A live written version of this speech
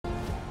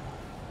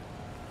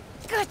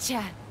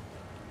Gotcha!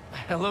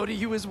 Hello to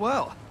you as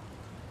well.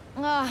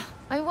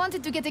 I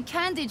wanted to get a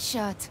candid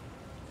shot.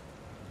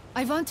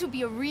 I want to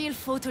be a real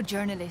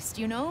photojournalist,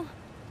 you know?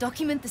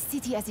 Document the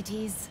city as it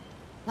is.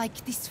 Like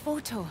this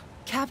photo,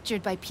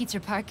 captured by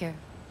Peter Parker.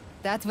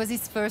 That was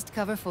his first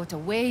cover photo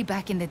way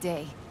back in the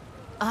day.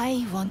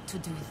 I want to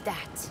do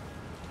that.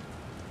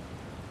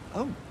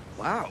 Oh,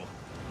 wow.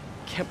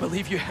 Can't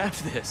believe you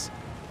have this.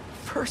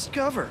 First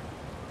cover.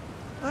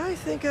 I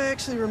think I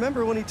actually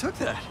remember when he took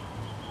that.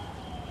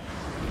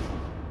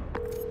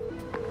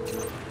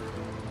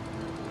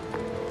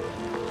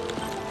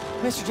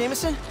 Mr.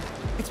 Jameson,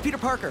 it's Peter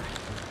Parker.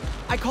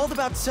 I called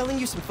about selling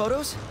you some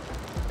photos.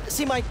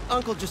 See, my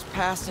uncle just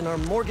passed and our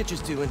mortgage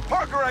is due and...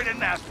 Parker, I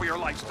didn't ask for your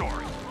life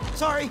story.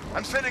 Sorry.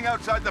 I'm sitting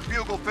outside the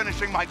Bugle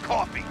finishing my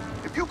coffee.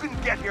 If you can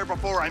get here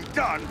before I'm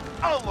done,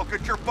 I'll look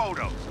at your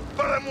photos.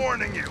 But I'm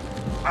warning you,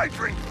 I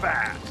drink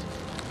fast.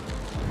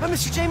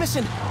 Mr.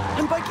 Jameson,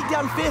 I'm biking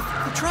down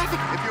 5th. The traffic...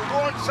 If you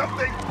want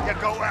something,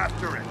 you go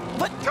after it.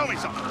 But... Tell me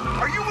something.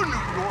 Are you a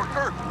New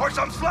Yorker or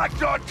some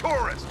slack-jawed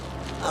tourist?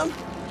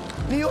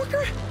 New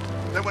Yorker?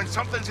 Then when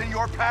something's in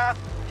your path,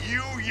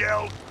 you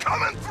yell,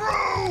 "Coming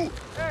through!"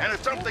 And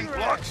if something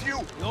blocks you,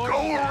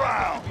 go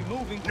around.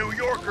 New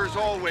Yorkers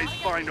always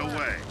find a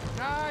way.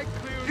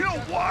 You know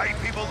why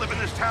people live in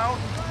this town?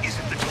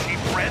 Isn't the cheap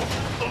rent,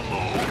 the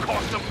low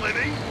cost of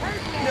living?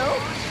 No.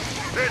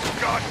 This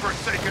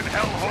godforsaken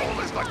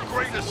hellhole is the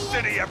greatest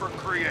city ever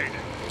created.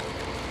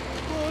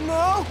 Oh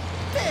no!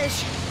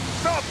 Fish!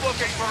 Stop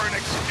looking for an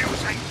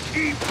excuse and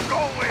keep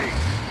going!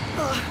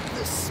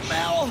 The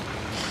smell!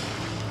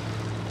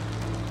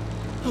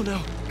 Oh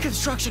no,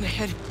 construction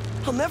ahead.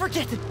 I'll never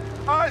get to...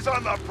 Eyes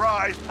on the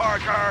prize,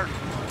 Parker!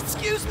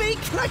 Excuse me,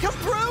 can I come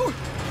through?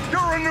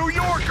 You're a New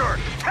Yorker!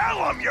 Tell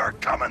them you're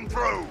coming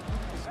through!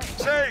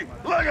 Say,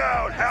 look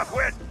out,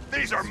 halfwit!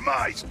 These are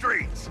my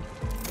streets!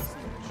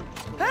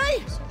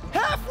 Hey!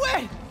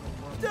 Halfwit!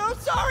 Oh,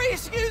 sorry,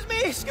 excuse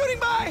me, scooting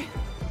by!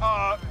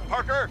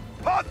 Parker?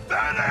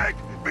 Pathetic!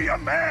 Be a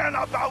man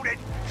about it!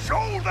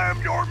 Show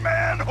them your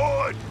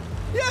manhood!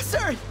 Yes,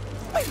 sir!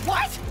 Wait,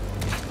 what?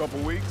 Couple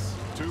weeks,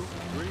 2,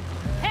 3.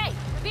 Hey,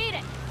 beat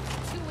it!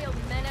 Two-wheeled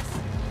menace.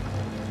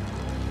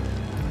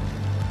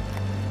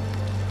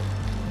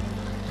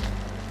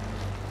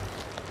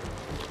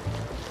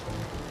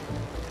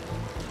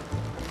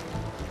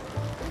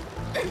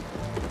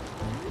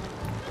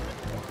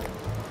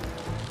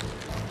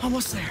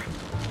 Almost there.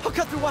 I'll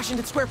cut through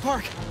Washington Square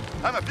Park.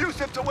 I'm a few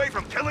sips away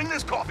from killing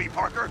this coffee,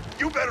 Parker.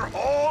 You better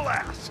haul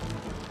ass.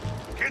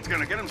 Kid's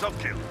gonna get himself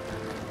killed.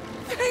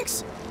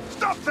 Thanks!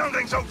 Stop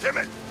sounding so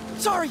timid!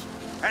 Sorry!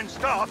 And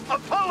stop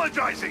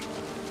apologizing!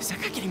 Is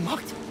that guy getting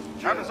mugged?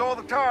 Happens all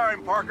the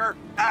time, Parker.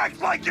 Act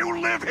like you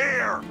live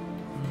here!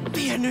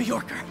 Be a New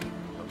Yorker.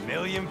 A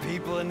million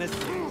people in this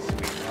city,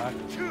 sweetheart.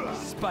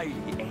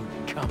 Spidey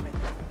ain't coming.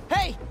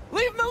 Hey!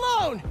 Leave him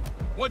alone!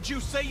 What'd you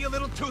say, you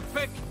little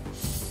toothpick?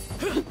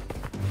 Hey!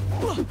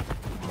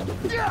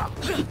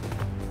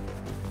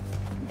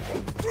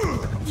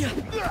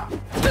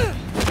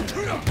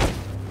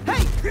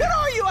 What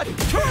are you, a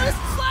tourist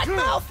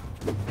slackmouth?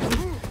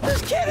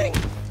 Just kidding!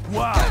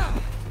 Wow,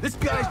 this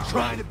guy's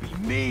trying to be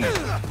mean.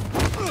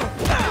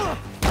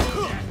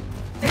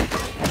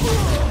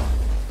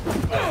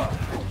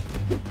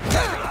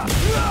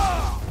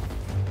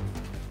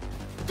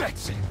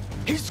 That's it.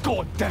 He's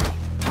going down.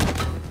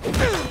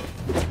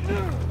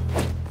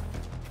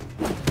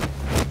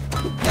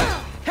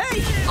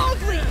 Hey,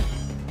 ugly!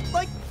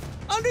 Like,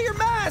 under your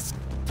mask,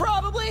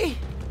 probably.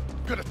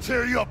 Gonna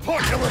tear you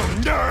apart, you little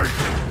nerd!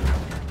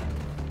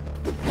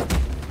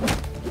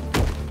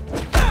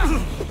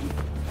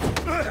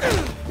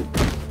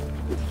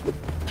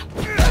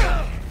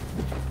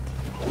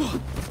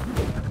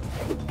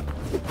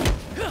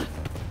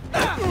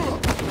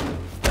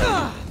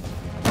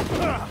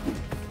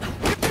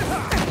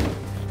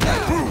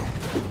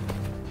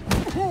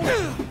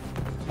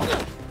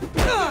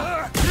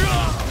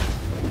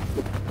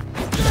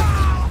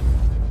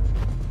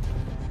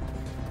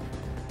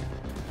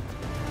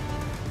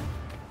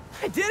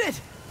 I did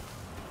it!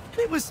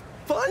 It was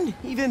fun,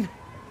 even.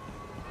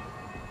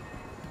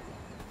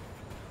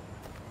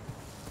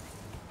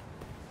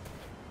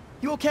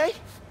 You okay?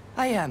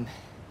 I am.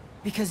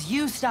 Because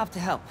you stopped to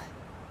help.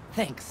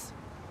 Thanks.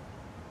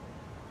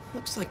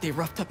 Looks like they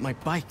roughed up my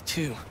bike,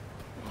 too.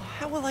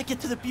 How will I get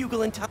to the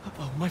Bugle in time?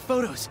 Oh, my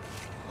photos.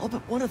 All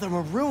but one of them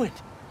are ruined.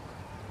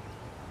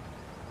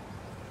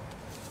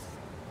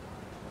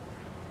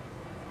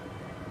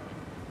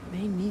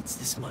 May needs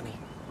this money.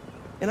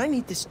 And I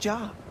need this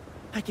job.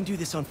 I can do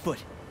this on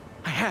foot.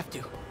 I have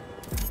to.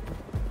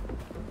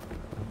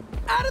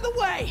 Out of the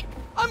way!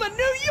 I'm a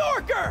New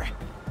Yorker!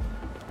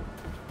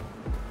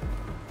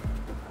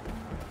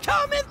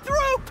 Coming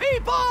through,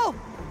 people!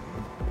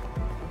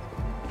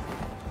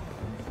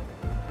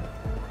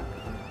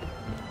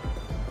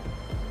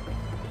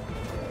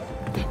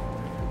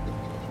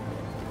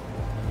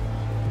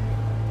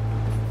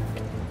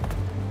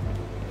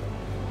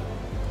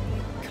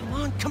 Come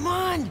on, come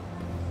on!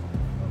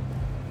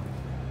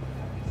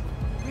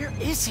 Where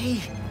is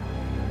he?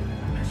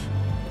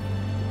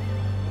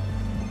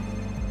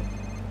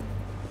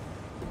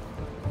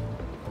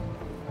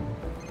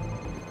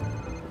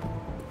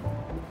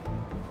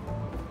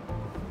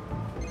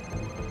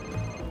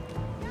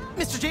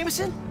 Mr.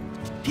 Jameson?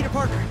 Peter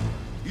Parker.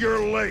 You're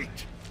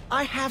late.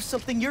 I have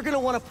something you're gonna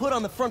want to put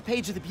on the front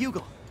page of the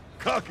Bugle.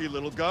 Cocky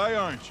little guy,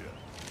 aren't you?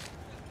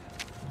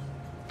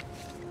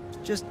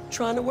 Just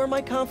trying to wear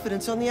my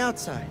confidence on the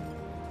outside.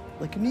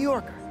 Like a New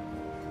Yorker.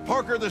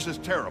 Parker, this is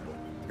terrible.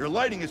 Your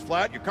lighting is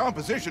flat, your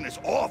composition is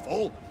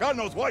awful. God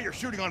knows why you're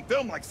shooting on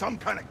film like some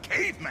kind of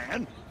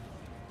caveman.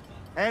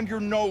 And your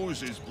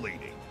nose is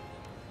bleeding.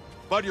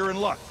 But you're in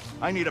luck.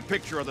 I need a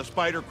picture of the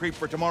spider creep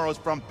for tomorrow's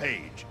front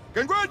page.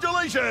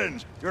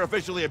 Congratulations! You're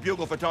officially a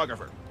Bugle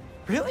photographer.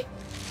 Really?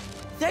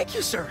 Thank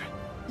you, sir.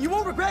 You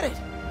won't regret it.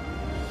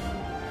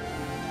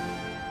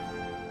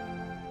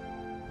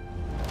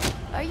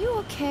 Are you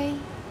okay?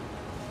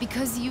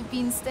 Because you've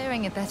been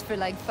staring at that for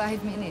like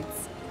 5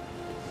 minutes.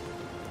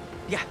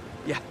 Yeah.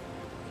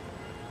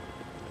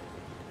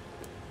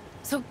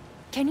 So,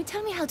 can you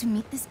tell me how to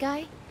meet this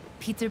guy?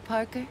 Peter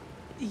Parker?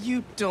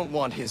 You don't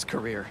want his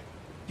career.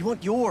 You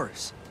want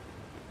yours.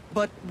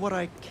 But what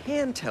I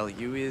can tell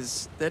you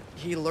is that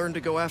he learned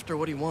to go after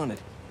what he wanted.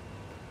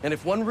 And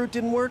if one route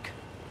didn't work,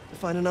 we'll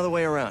find another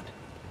way around.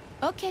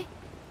 Okay.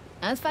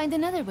 I'll find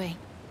another way.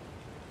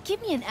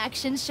 Give me an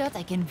action shot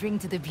I can bring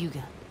to the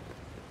Bugle.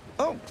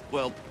 Oh,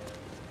 well,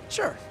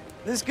 sure.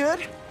 This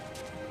good?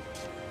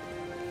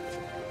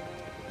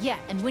 Yeah,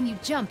 and when you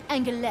jump,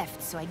 angle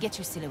left so I get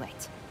your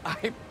silhouette.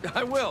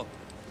 I will.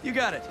 You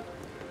got it.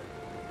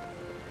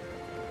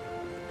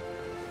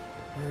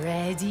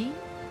 Ready,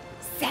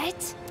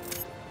 set,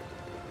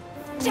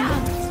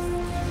 jump!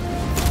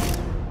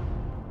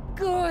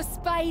 Go,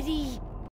 Spidey!